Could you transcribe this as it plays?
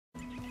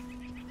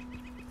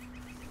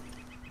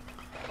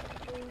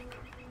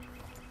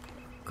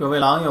各位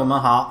狼友们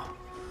好，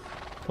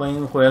欢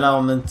迎回来，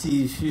我们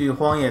继续《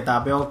荒野大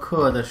镖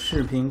客》的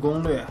视频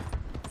攻略。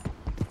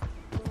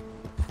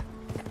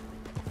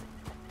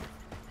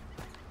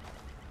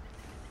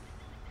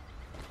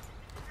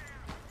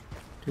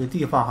这个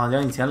地方好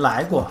像以前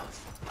来过，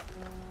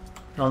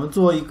让我们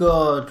做一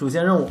个主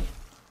线任务。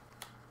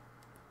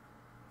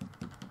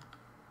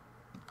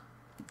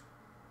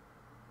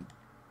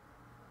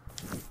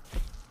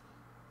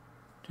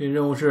这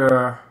任务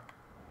是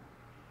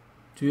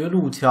绝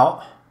路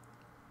桥，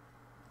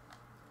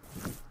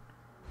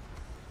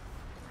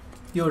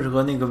又是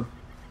和那个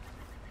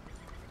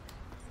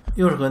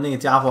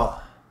家伙，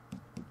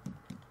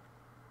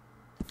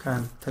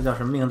看他叫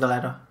什么名字来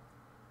着？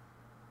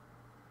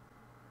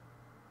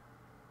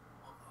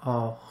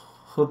哦，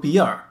和比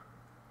尔，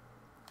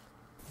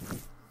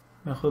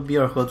要和比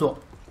尔合作。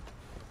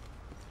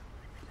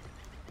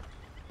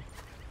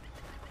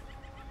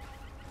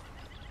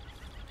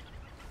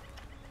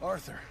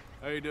Arthur.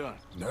 How you doing?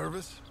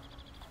 Nervous?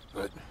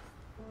 But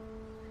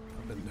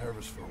I've been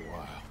nervous for a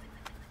while.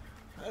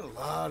 I had a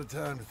lot of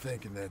time to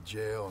think in that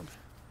jail, and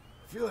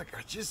I feel like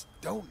I just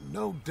don't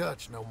know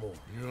Dutch no more.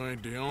 You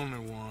ain't the only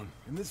one.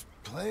 And this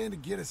plan to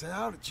get us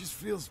out, it just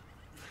feels...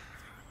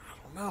 I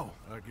don't know.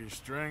 Like you're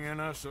stringing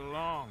us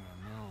along, I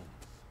know.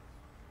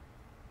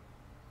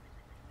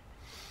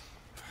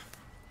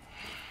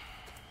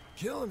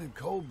 Killing in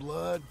cold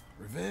blood,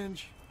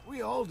 revenge,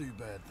 we all do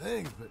bad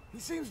things, but he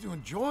seems to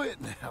enjoy it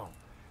now.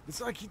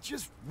 It's like he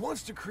just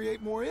wants to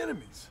create more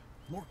enemies,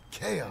 more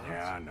chaos.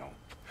 Yeah, I know.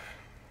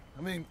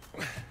 I mean,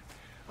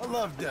 I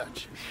love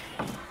Dutch.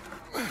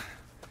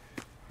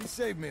 He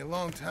saved me a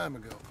long time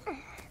ago.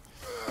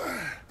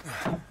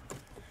 I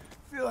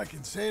feel like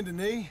in Saint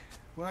Denis,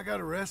 when I got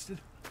arrested,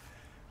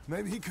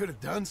 maybe he could have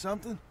done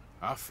something.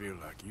 I feel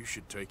like you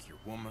should take your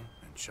woman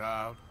and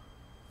child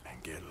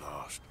and get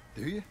lost.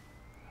 Do you?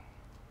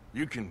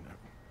 You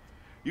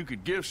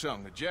could give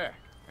something to Jack.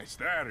 It's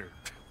that or...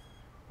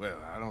 Well,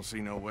 I don't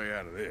see no way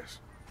out of this.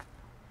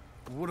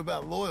 What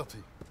about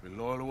loyalty? Be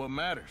loyal to what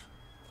matters.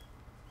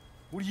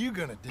 What are you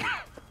gonna do?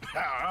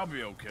 I'll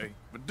be okay,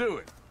 but do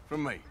it for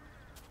me.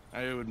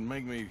 It would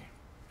make me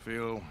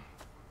feel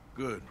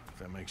good, if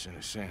that makes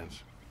any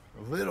sense.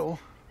 A little,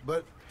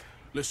 but...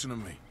 Listen to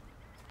me.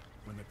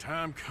 When the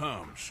time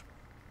comes,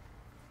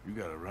 you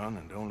gotta run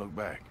and don't look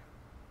back.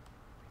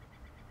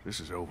 This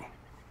is over.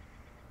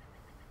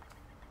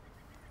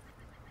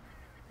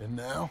 And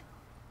now?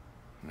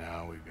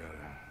 Now we've gotta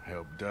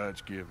help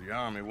Dutch give the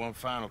army one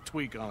final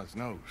tweak on its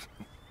nose.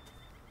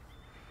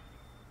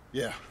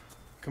 Yeah,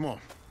 come on.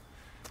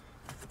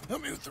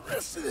 Help me with the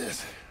rest of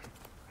this.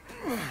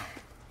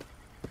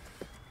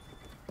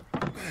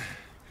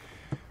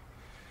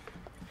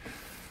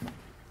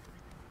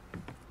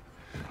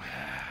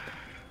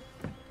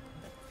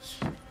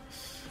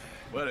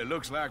 Well, it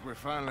looks like we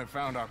finally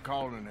found our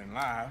calling in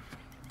life.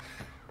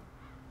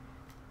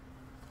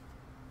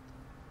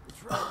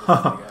 Let's ride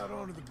this thing out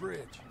onto the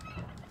bridge.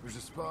 There's a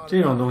spot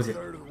about a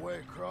third of the way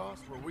across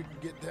where we can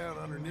get down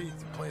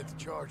underneath and plant the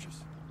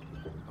charges.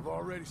 I've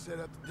already set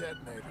up the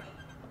detonator.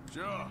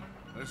 Sure,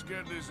 let's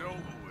get this over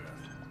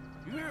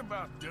with. You hear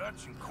about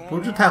Dutch and Cornwall?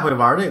 不是太会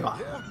玩这个。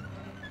 Yeah,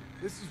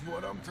 this is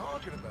what I'm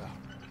talking about.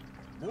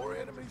 More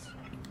enemies,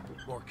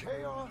 more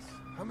chaos.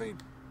 I mean,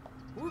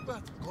 we're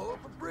about to blow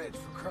up a bridge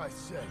for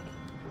Christ's sake.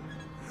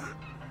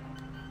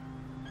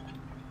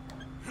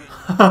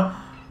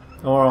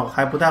 等会儿我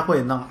还不太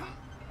会弄。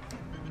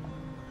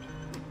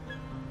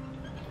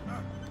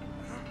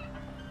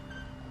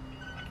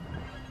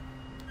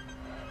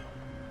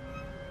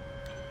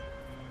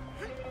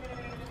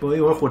我一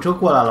会儿火车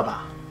过来了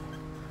吧？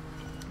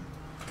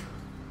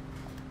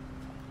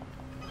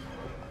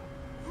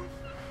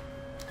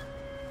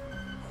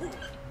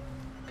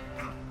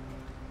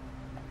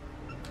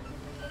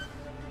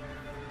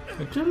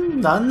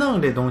真难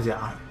弄这东西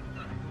啊！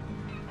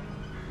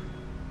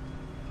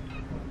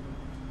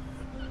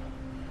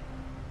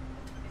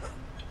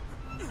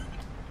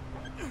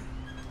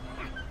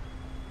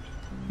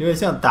有点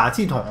像打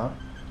气筒。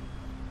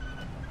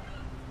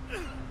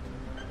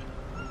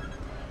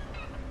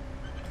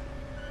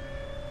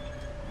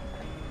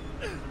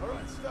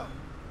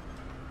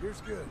 Here's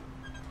good.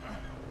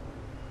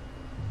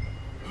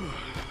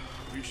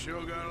 We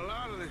sure got a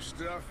lot of this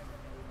stuff.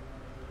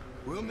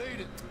 We'll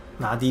need it.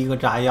 拿第一个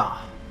炸药。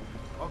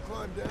 I'll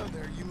climb down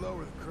there. You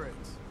lower the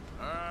crates.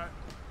 All right.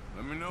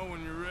 Let me know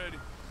when you're ready.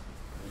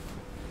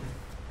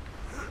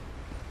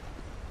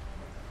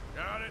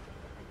 Got it.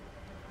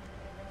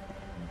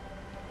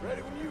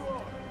 Ready when you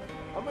are.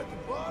 I'm at the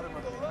bottom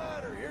of the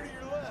ladder, here to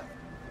your left.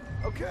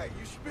 Okay,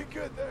 you should be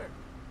good there.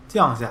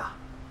 降下。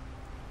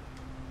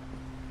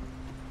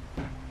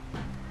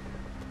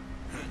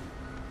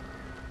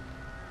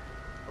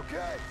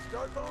 Okay,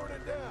 start lowering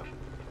it down.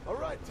 All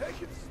right, take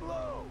it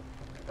slow.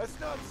 That's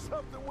not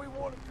something we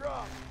want to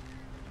drop.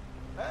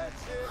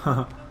 That's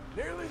it.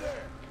 Nearly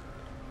there.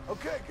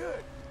 Okay,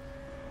 good.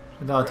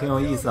 这倒挺有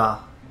意思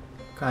啊，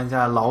干一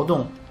下劳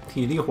动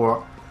体力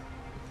活。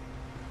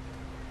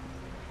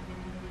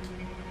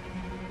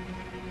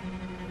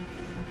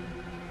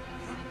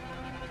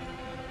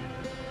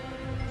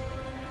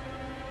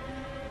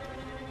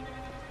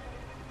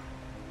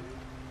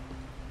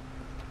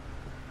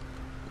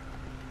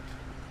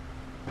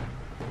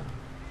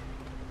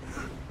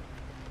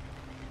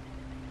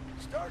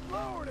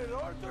lowering it,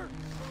 Arthur.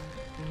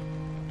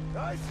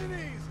 Nice and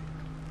easy.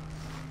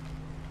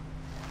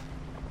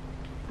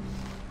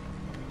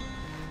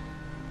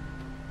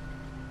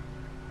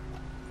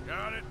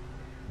 Got it?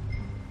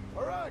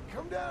 All right,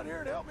 come down here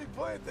and help me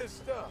plant this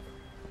stuff.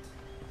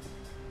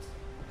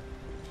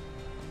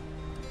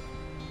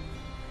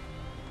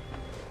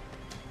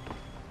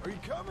 Are you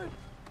coming?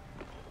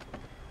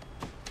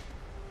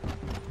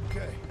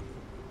 Okay.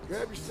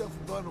 Grab yourself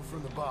a bundle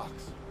from the box.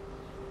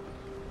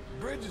 The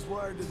bridge is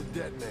wired to the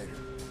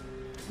detonator.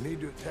 You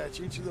need to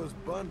attach each of those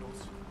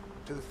bundles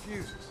to the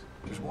fuses.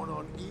 There's one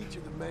on each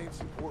of the main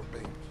support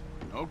beams.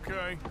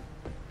 Okay.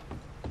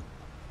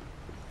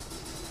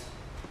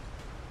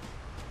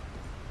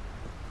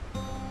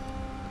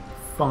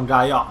放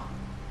炸药，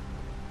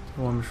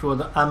我们说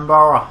的安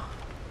包啊，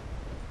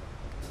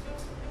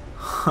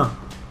哼，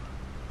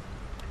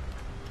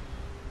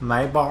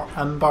埋包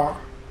安包。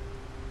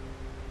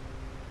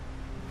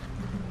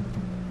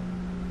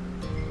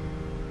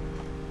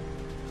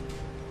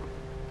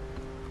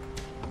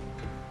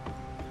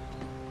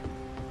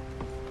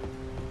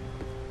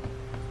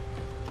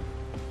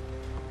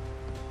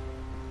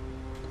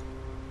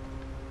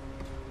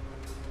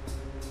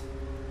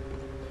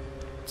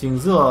景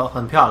色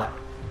很漂亮。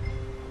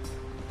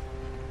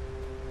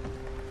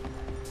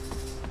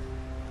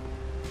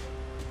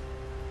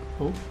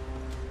哦，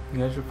应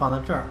该是放在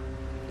这儿。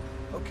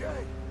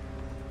Okay,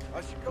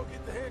 I should go get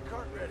the hand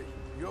cart ready.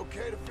 You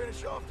okay to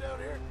finish off down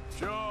here?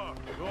 Sure.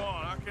 Go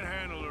on. I can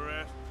handle the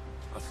rest.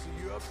 I'll see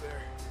you up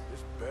there.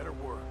 This better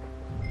work.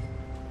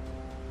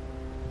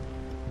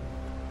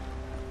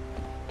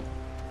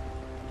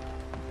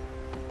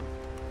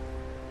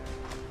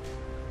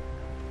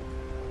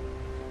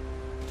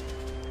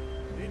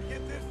 Need to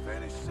get this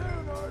finished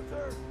soon,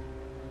 Arthur.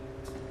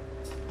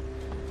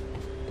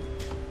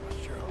 I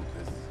sure hope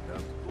this is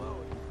enough to blow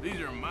it. These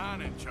are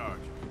mining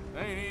charges.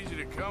 They ain't easy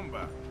to come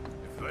by.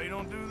 If they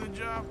don't do the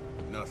job,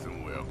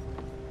 nothing will.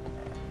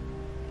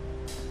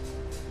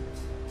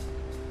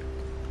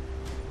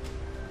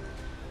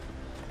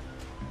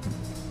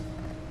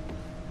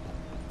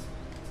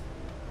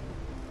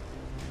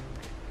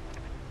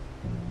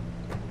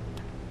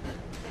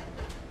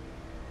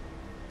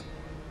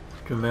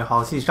准备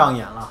好戏上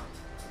演了，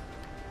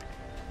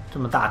这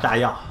么大炸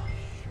药。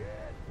Shit,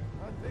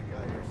 I think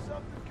I hear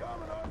something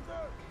coming,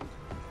 Arthur.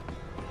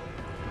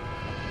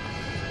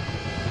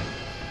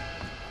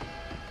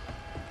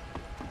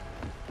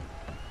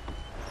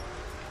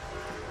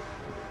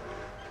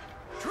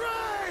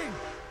 Train!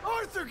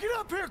 Arthur, get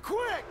up here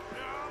quick!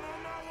 I'm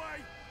on my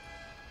way.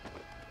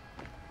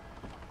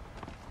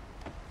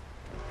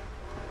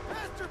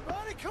 Faster,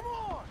 buddy, come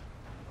on!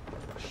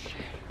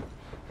 Shit.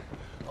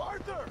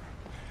 Arthur!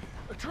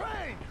 A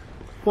train!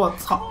 我 Come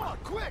操！ on,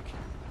 quick!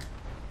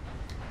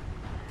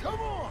 Come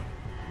on!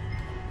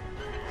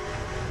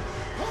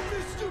 Pump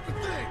this stupid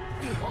thing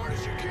as hard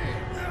as you can!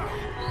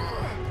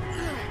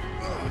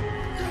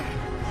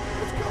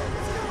 Let's go,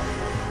 let's go!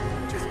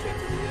 Just get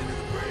to the end of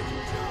the bridge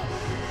and jump!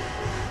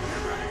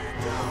 Get ready to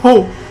jump!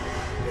 哦，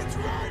 It's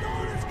right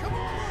on us, come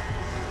on!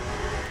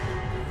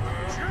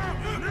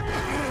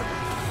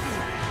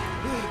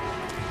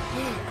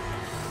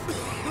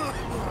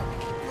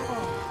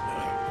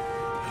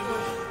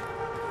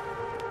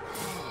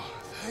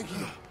 Thank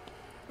you.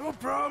 No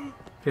problem.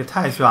 这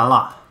太悬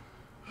了。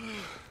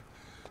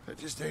 That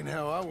just ain't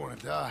how I want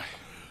to die.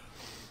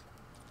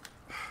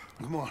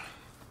 Come on.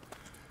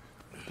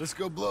 Let's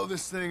go blow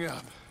this thing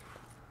up.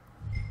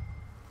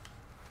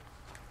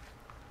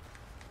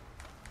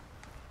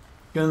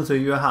 跟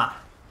随约翰，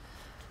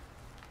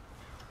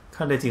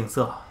看这景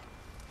色，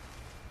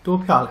多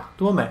漂亮，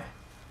多美！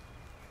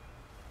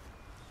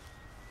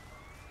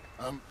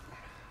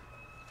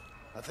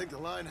 I think the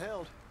line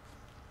held.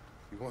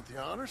 You want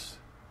the honors?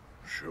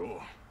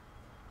 Sure.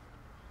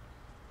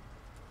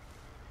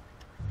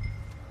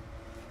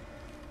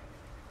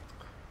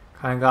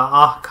 看一看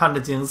啊，看着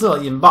景色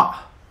引爆。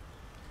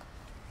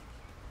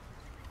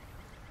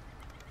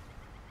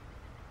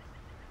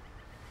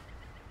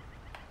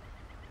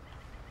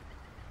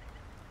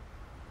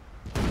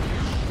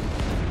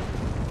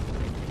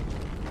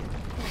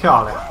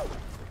漂亮！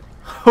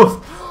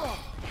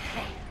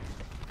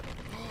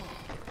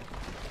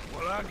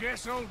 Well, I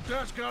guess old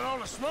Dutch got all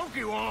the smoke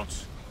he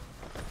wants.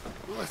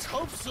 Well, let's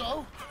hope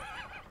so.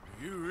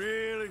 You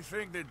really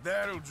think that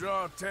that'll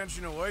draw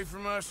attention away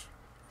from us?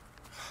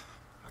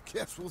 I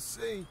guess we'll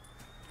see.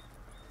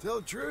 Tell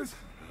the truth,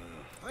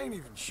 I ain't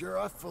even sure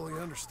I fully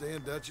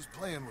understand Dutch's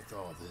plan with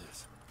all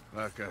this.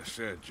 Like I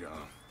said,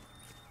 John,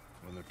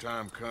 when the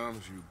time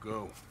comes, you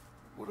go.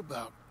 What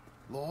about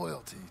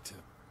loyalty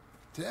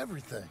to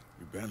everything?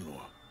 You've been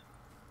loyal.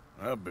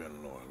 I've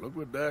been loyal. Look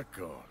what that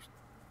cost.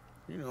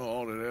 You know,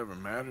 all that ever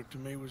mattered to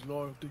me was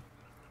loyalty.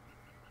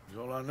 It's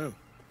all I knew.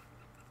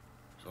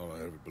 It's all I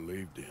ever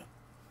believed in.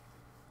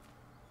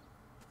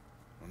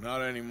 Well,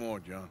 not anymore,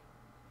 John.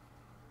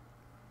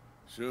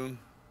 Soon,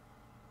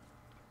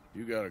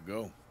 you gotta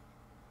go.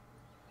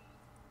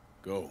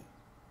 Go.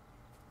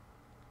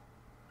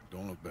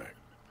 Don't look back.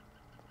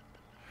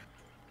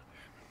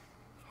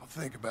 I'll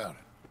think about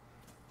it.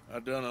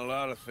 I've done a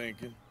lot of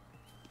thinking.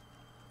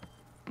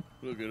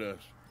 Look at us.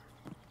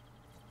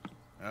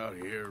 Out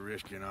here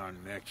risking our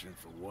necks, and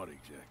for what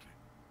exactly?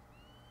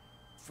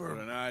 For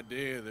an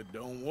idea that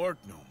don't work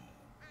no more.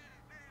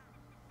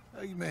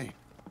 How you mean?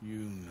 You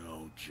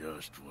know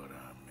just what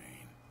I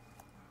mean.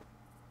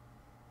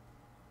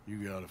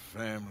 You got a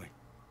family.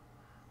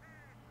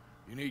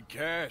 You need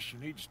cash. You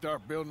need to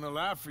start building a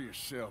life for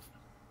yourself.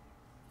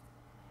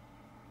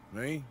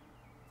 Me?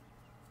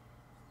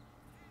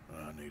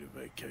 I need a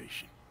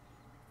vacation.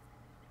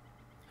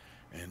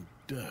 And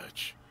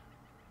Dutch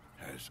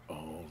has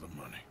all the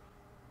money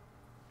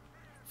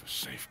for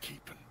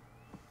safekeeping.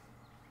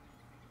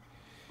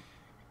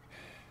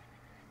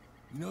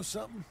 You know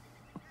something?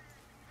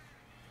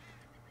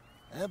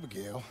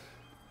 Abigail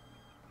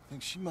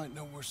thinks she might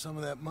know where some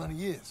of that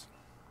money is.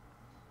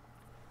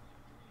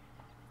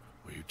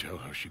 Well, you tell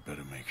her she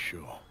better make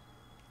sure.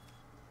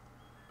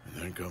 And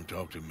then come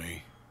talk to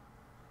me.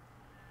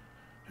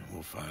 And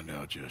we'll find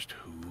out just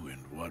who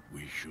and what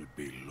we should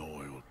be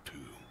loyal to.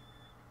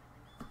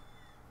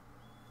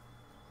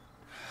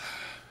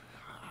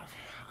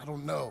 I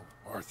don't know,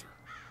 Arthur.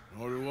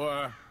 Nor do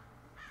I.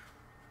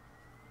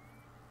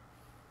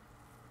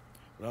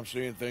 But I'm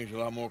seeing things a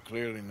lot more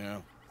clearly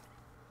now.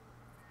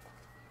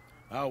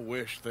 I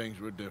wish things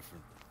were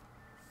different.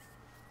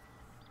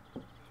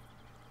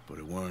 But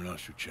it weren't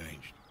us who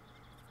changed.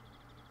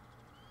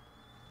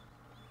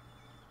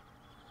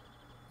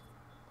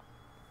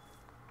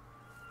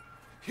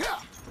 Yeah!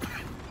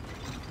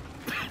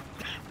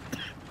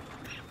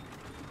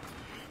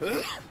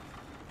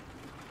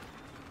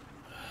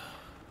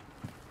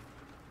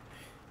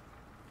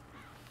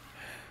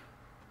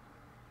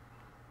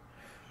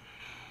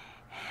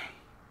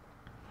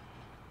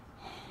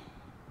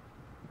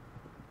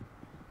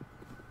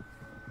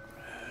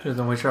 这是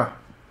怎么回事？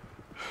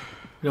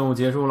任务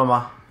结束了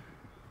吗？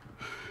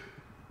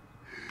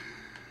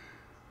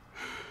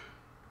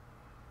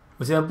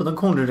我现在不能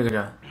控制这个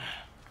人。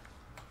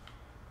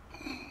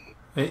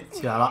哎，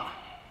起来了。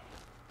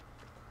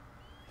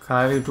看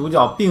来这个主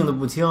角病得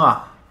不轻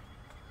啊。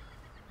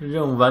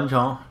任务完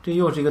成，这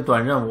又是一个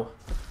短任务。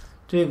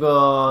这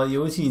个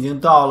游戏已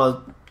经到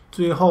了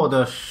最后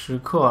的时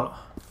刻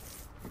了，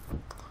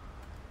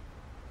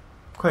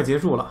快结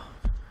束了，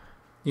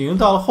已经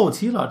到了后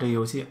期了。这个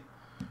游戏，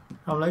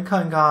让我们来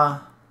看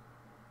看，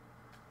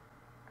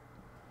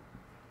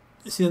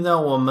现在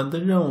我们的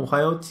任务还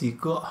有几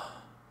个。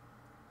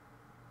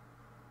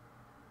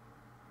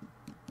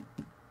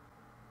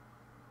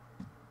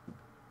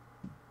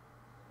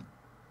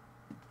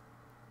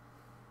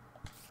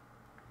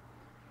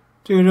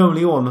这个任务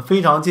离我们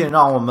非常近，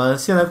让我们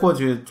现在过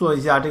去做一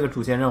下这个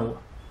主线任务。